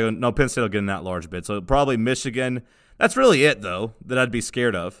State's probably Penn State will get in that large bid. So probably Michigan. That's really it though that I'd be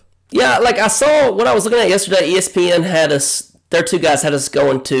scared of. Yeah, like I saw what I was looking at yesterday. ESPN had us. Their 2 guys had us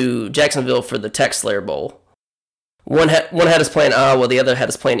going to Jacksonville for the Tech Slayer Bowl. One had us playing Iowa, the other had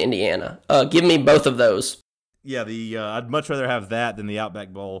us playing Indiana. Give me both of those. Yeah, I'd much rather have that than the Outback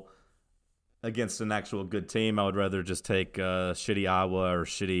Bowl against an actual good team. I would rather just take shitty Iowa or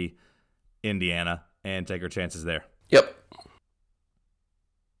shitty Indiana and take our chances there. Yep.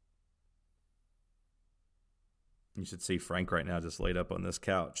 You should see Frank right now just laid up on this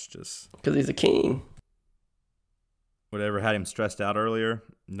couch. Just because he's a king. Whatever had him stressed out earlier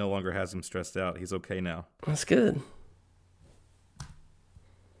no longer has him stressed out. He's okay now. That's good.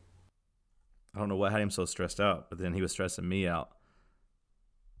 I don't know what had him so stressed out, but then he was stressing me out.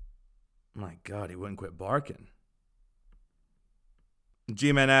 My God, he wouldn't quit barking.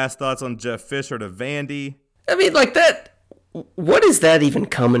 G-Man asked thoughts on Jeff Fisher to Vandy. I mean, like that, what is that even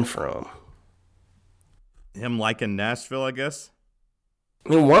coming from? Him liking Nashville, I guess. I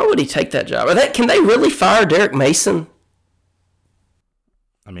mean, why would he take that job? Can they really fire Derek Mason?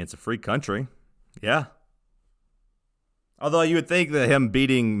 I mean, it's a free country. Yeah. Although you would think that him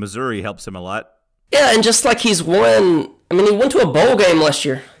beating Missouri helps him a lot. Yeah, and just like he's won. I mean, he went to a bowl game last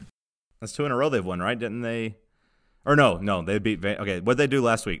year. That's 2 in a row they've won, right? Didn't they? Or no, they beat. Okay, what did they do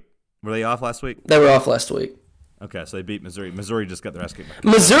last week? Were they off last week? They were off last week. Okay, so they beat Missouri. Missouri just got their ass kicked.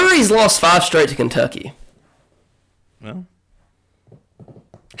 Missouri's lost 5 straight to Kentucky. Well,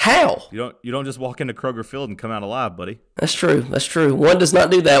 how? You don't just walk into Kroger Field and come out alive, buddy. That's true. One does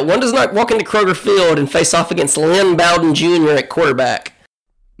not do that. One does not walk into Kroger Field and face off against Lynn Bowden Jr. at quarterback.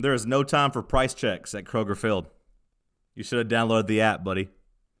 There is no time for price checks at Kroger Field. You should have downloaded the app, buddy.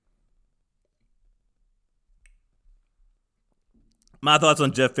 My thoughts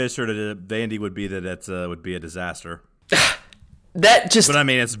on Jeff Fisher to Vandy would be that it would be a disaster. But I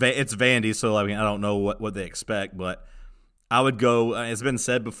mean, it's Vandy, so I mean, I don't know what they expect, but I would go. It's been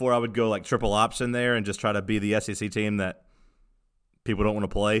said before. I would go like triple option there and just try to be the SEC team that people don't want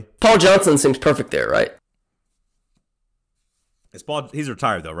to play. Paul Johnson seems perfect there, right? He's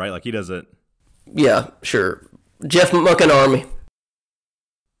retired though, right? Like he doesn't. Yeah, sure. Jeff Muck and Army.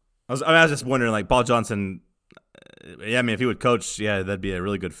 I was just wondering, like Paul Johnson. Yeah, I mean, if he would coach, yeah, that'd be a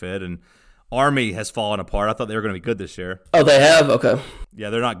really good fit. And Army has fallen apart. I thought they were going to be good this year. Oh, they have? Okay. Yeah,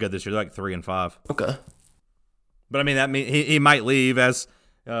 they're not good this year. They're like 3-5. Okay. But I mean, that he might leave as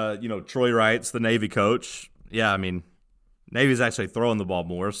Troy Wright's the Navy coach. Yeah, I mean, Navy's actually throwing the ball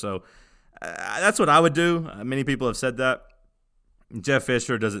more, so that's what I would do. Many people have said that. Jeff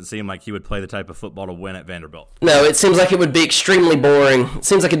Fisher doesn't seem like he would play the type of football to win at Vanderbilt. No, it seems like it would be extremely boring. It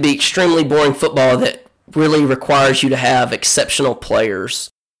seems like it'd be extremely boring football that really requires you to have exceptional players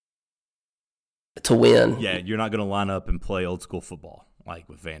to win. Yeah, you're not going to line up and play old school football like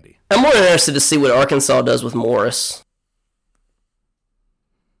with Vandy. I'm more interested to see what Arkansas does with Morris.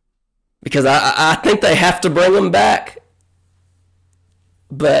 Because I think they have to bring him back.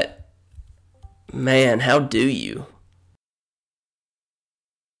 But, man, how do you?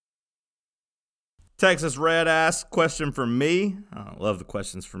 Texas Red asked, question for me. I love the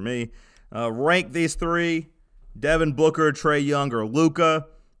questions for me. Rank these 3, Devin Booker, Trey Young, or Luka.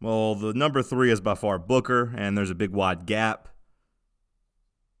 Well, the number 3 is by far Booker, and there's a big wide gap.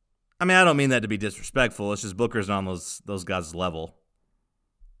 I mean, I don't mean that to be disrespectful. It's just Booker's on those guys' level.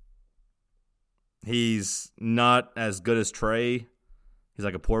 He's not as good as Trey. He's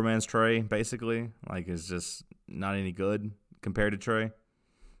like a poor man's Trey, basically. Like, he's just not any good compared to Trey.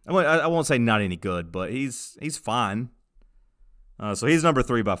 I won't say not any good, but he's fine. So he's number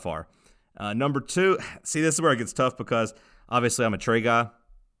 3 by far. Number 2, see, this is where it gets tough because obviously I'm a Trey guy.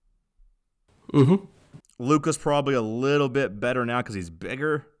 Mm-hmm. Luka's probably a little bit better now because he's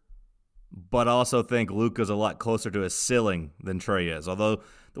bigger, but I also think Luka's a lot closer to his ceiling than Trey is. Although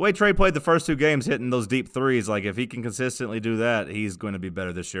the way Trey played the first 2 games, hitting those deep threes, like if he can consistently do that, he's going to be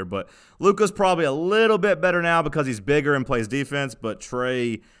better this year. But Luka's probably a little bit better now because he's bigger and plays defense, but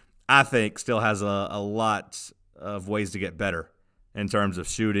Trey, I think, still has a lot of ways to get better in terms of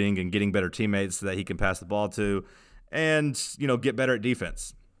shooting and getting better teammates that he can pass the ball to and, get better at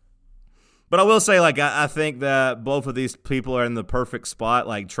defense. But I will say, I think that both of these people are in the perfect spot.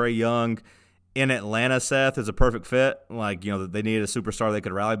 Like, Trae Young in Atlanta, Seth, is a perfect fit. Like, they needed a superstar they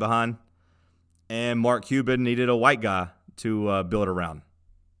could rally behind. And Mark Cuban needed a white guy to build around.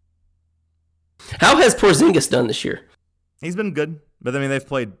 How has Porzingis done this year? He's been good. But,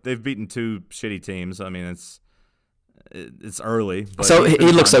 they've beaten 2 shitty teams. It's early. But so he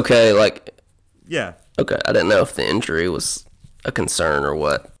looks okay. Yeah. Okay, I didn't know if the injury was a concern or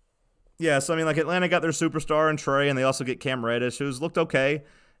what. Yeah, so Atlanta got their superstar in Trey, and they also get Cam Reddish, who's looked okay.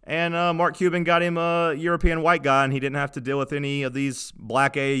 And Mark Cuban got him a European white guy, and he didn't have to deal with any of these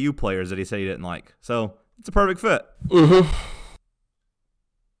black AAU players that he said he didn't like. So it's a perfect fit. Mm-hmm.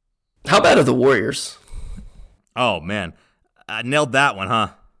 How bad are the Warriors? Oh, man. I nailed that one, huh?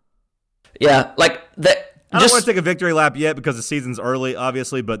 Yeah, that. I don't want to take a victory lap yet because the season's early,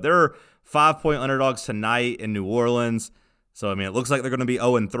 obviously, but they're 5-point underdogs tonight in New Orleans. So, it looks like they're going to be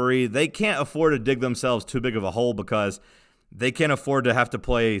 0-3. They can't afford to dig themselves too big of a hole because they can't afford to have to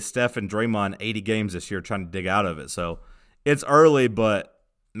play Steph and Draymond 80 games this year trying to dig out of it. So, it's early, but,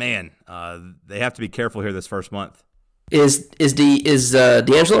 man, they have to be careful here this first month. Is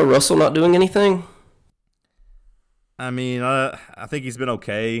D'Angelo Russell not doing anything? I think he's been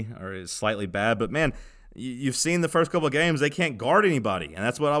okay or is slightly bad. But, man, you've seen the first couple of games. They can't guard anybody, and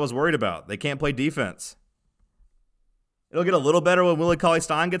that's what I was worried about. They can't play defense. It'll get a little better when Willie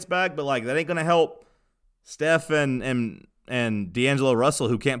Cauley-Stein gets back, but that ain't gonna help Steph and D'Angelo Russell,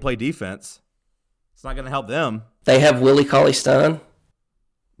 who can't play defense. It's not gonna help them. They have Willie Cauley-Stein?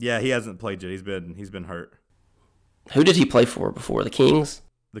 Yeah, he hasn't played yet. He's been hurt. Who did he play for before? The Kings?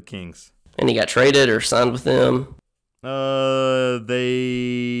 The Kings. And he got traded or signed with them?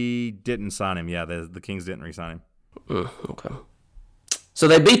 They didn't sign him. Yeah, the Kings didn't re-sign him. Okay. So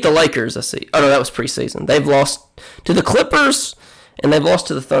they beat the Lakers, I see. Oh, no, that was preseason. They've lost to the Clippers, and they've lost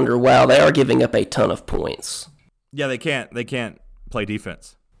to the Thunder. Wow, they are giving up a ton of points. Yeah, they can't play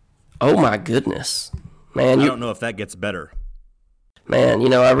defense. Oh, my goodness. Man, I don't know if that gets better.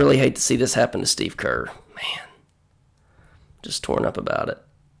 Man, I really hate to see this happen to Steve Kerr. Man, just torn up about it.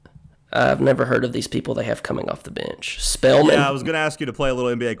 I've never heard of these people they have coming off the bench. Spellman? Yeah, I was going to ask you to play a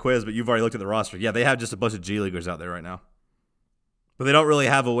little NBA quiz, but you've already looked at the roster. Yeah, they have just a bunch of G Leaguers out there right now. But they don't really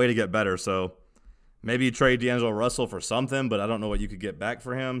have a way to get better, so maybe you trade D'Angelo Russell for something, but I don't know what you could get back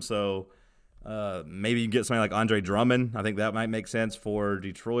for him. So maybe you get something like Andre Drummond. I think that might make sense for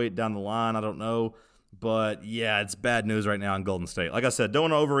Detroit down the line. I don't know. But, yeah, it's bad news right now in Golden State. Like I said,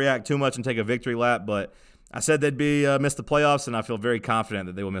 don't want to overreact too much and take a victory lap, but I said they'd miss the playoffs, and I feel very confident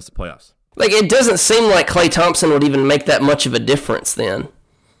that they will miss the playoffs. It doesn't seem like Klay Thompson would even make that much of a difference then.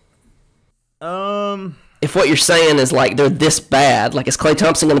 If what you're saying is they're this bad, is Klay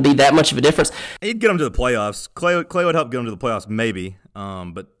Thompson going to be that much of a difference? He'd get them to the playoffs. Klay would help get them to the playoffs, maybe.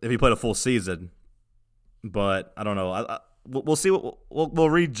 But if he played a full season, but I don't know. We'll see. We'll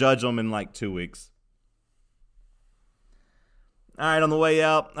rejudge them in 2 weeks. All right, on the way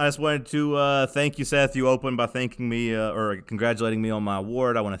out, I just wanted to thank you, Seth. You opened by thanking me or congratulating me on my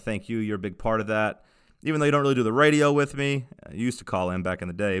award. I want to thank you. You're a big part of that. Even though you don't really do the radio with me, you used to call in back in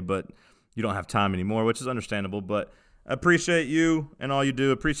the day, but you don't have time anymore, which is understandable. But I appreciate you and all you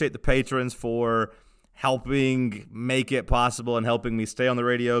do. Appreciate the patrons for helping make it possible and helping me stay on the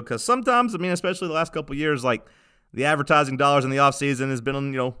radio. Because sometimes, especially the last couple of years, the advertising dollars in the offseason has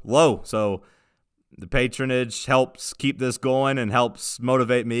been, low. So the patronage helps keep this going and helps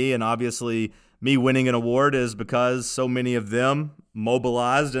motivate me. And obviously, me winning an award is because so many of them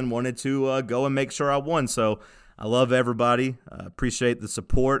mobilized and wanted to go and make sure I won. So I love everybody. I appreciate the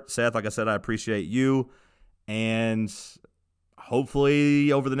support. Seth, like I said, I appreciate you. And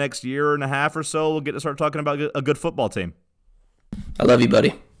hopefully over the next year and a half or so, we'll get to start talking about a good football team. I love you,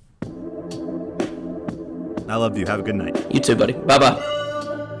 buddy. I love you. Have a good night. You too, buddy. Bye-bye.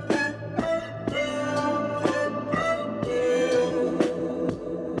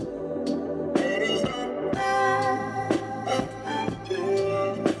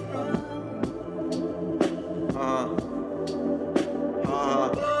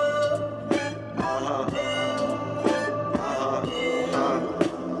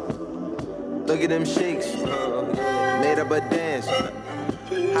 them shakes. Made up a dance.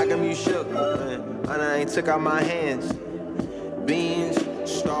 How come you shook? And I ain't took out my hands. Beans,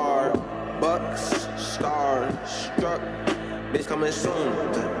 star, bucks, star, struck. Bitch coming soon.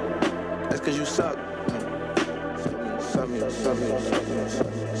 That's cause you suck.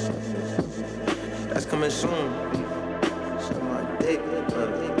 That's coming soon. Suck my dick.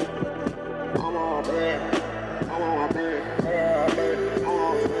 I'm on bed.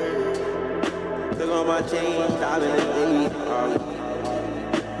 Look on my chain, diamond and deep.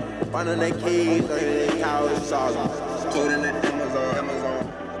 Running that cage, like that cow sauce. Put in the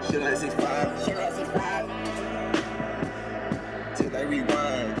Amazon. Shit like 6'5". Take like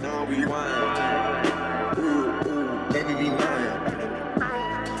rewind, now rewind. Ooh, baby be mine.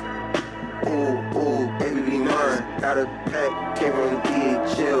 Ooh, baby be mine. Got a pack, came from the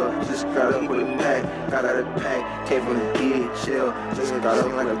DHL. Just got up with a pack. Got out of pack, came from the DHL. Just got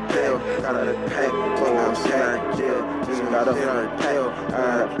up like a tail. Got out of pack, came out of jail. Just got up from the tail. Got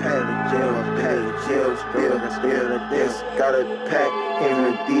out of pack to jail. Still like this. Got a pack, came from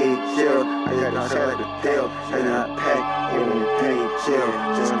the DHL. I just got shot like a tail. I got a pack, came from the DHL.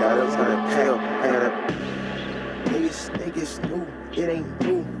 Just got up from the tail. I got a niggas think it's new. It ain't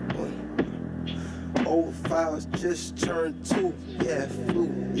new. Old files just turned 2, yeah, flu,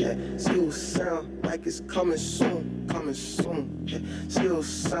 yeah. Still sound like it's coming soon, yeah. Still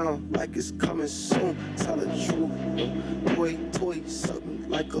sound like it's coming soon. Tell the truth, boy, toy, suck me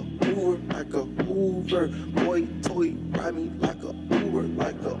like a Uber, like a Hoover. Boy, toy, ride me like a Uber,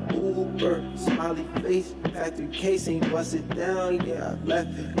 like a Uber. Smiley face, factory case ain't busted down, yeah. I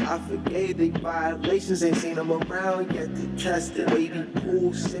left it, I forgave the violations, ain't seen them around yet. They tested, wavy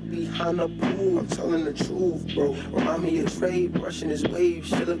pool, sit behind the pool. I'm telling the truth, bro. Remind me of Trey brushing his waves.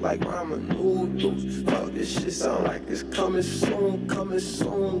 Shit look like ramen noodles. Fuck, this shit sound like it's coming soon,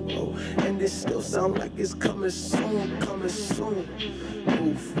 bro. And this still sound like it's coming soon.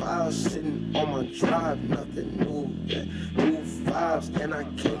 New files sitting on my drive, nothing new, yeah. New vibes, and I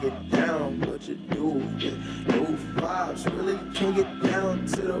can't get down. What you do, yeah. New vibes, really can't get down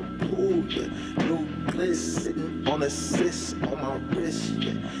to the pool, yeah. New bliss sitting on a cyst on my wrist,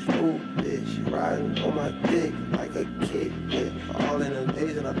 yeah. New bitch riding on my dick like a kid, yeah. All in the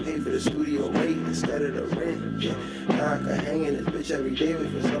days and I pay for the studio rate instead of the rent, yeah. Now I can hang in this bitch every day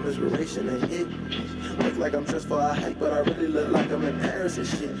wait for some inspiration to hit. Look like I'm dressed for a hike, but I really look like I'm in Paris and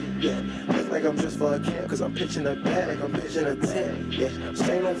shit, yeah. Look like I'm dressed for a camp, cause I'm pitching a bag, I'm pitching a tent, yeah.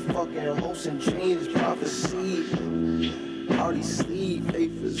 Say no fucking hopes and dreams, prophecy. All these sleeve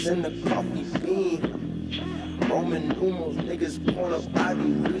papers in the coffee bean. Roman numerals, niggas point up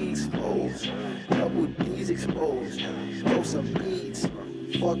Ivy Leagues exposed. Double D's exposed. Throw some beats.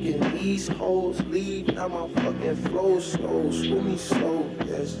 Fucking these hoes leave. Now my fucking flow slow. Screw me slow.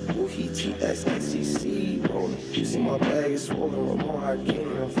 Yes. Woohee TSXCC rolling. You see my bag is swollen. Ramon, I can't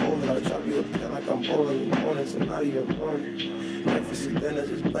even fold it. I drop you a pen like I'm bowling. You own it, so now you're running. Breakfast and dinner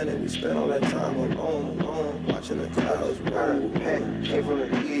just blending. We spent all that time alone, watching the clouds roll. Got a pack, came from the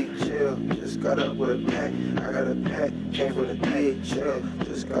DHL. Just got up with a pack. I got a pack, came from the DHL.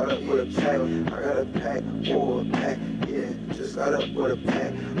 Just got up with a pack. I got a pack, or a pack, yeah. Just got up with a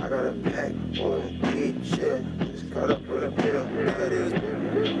pack. I got a pack, or a DHL. Just got up with a pill. That is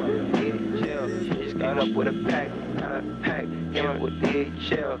DHL. Just got up with a pack. Got a pack, came up with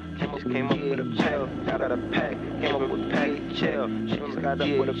DHL. Just came up with a pack. Got a pack, came up with DHL. Just got up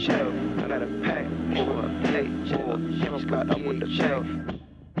with a pack. I got a pack, or a DHL. Just got up with a pack.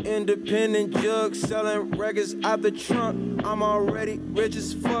 Independent jug selling records out the trunk. I'm already rich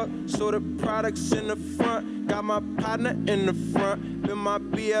as fuck, so the products in the front. Got my partner in the front. Been my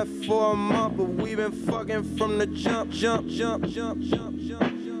BF for a month, but we been fucking from the jump.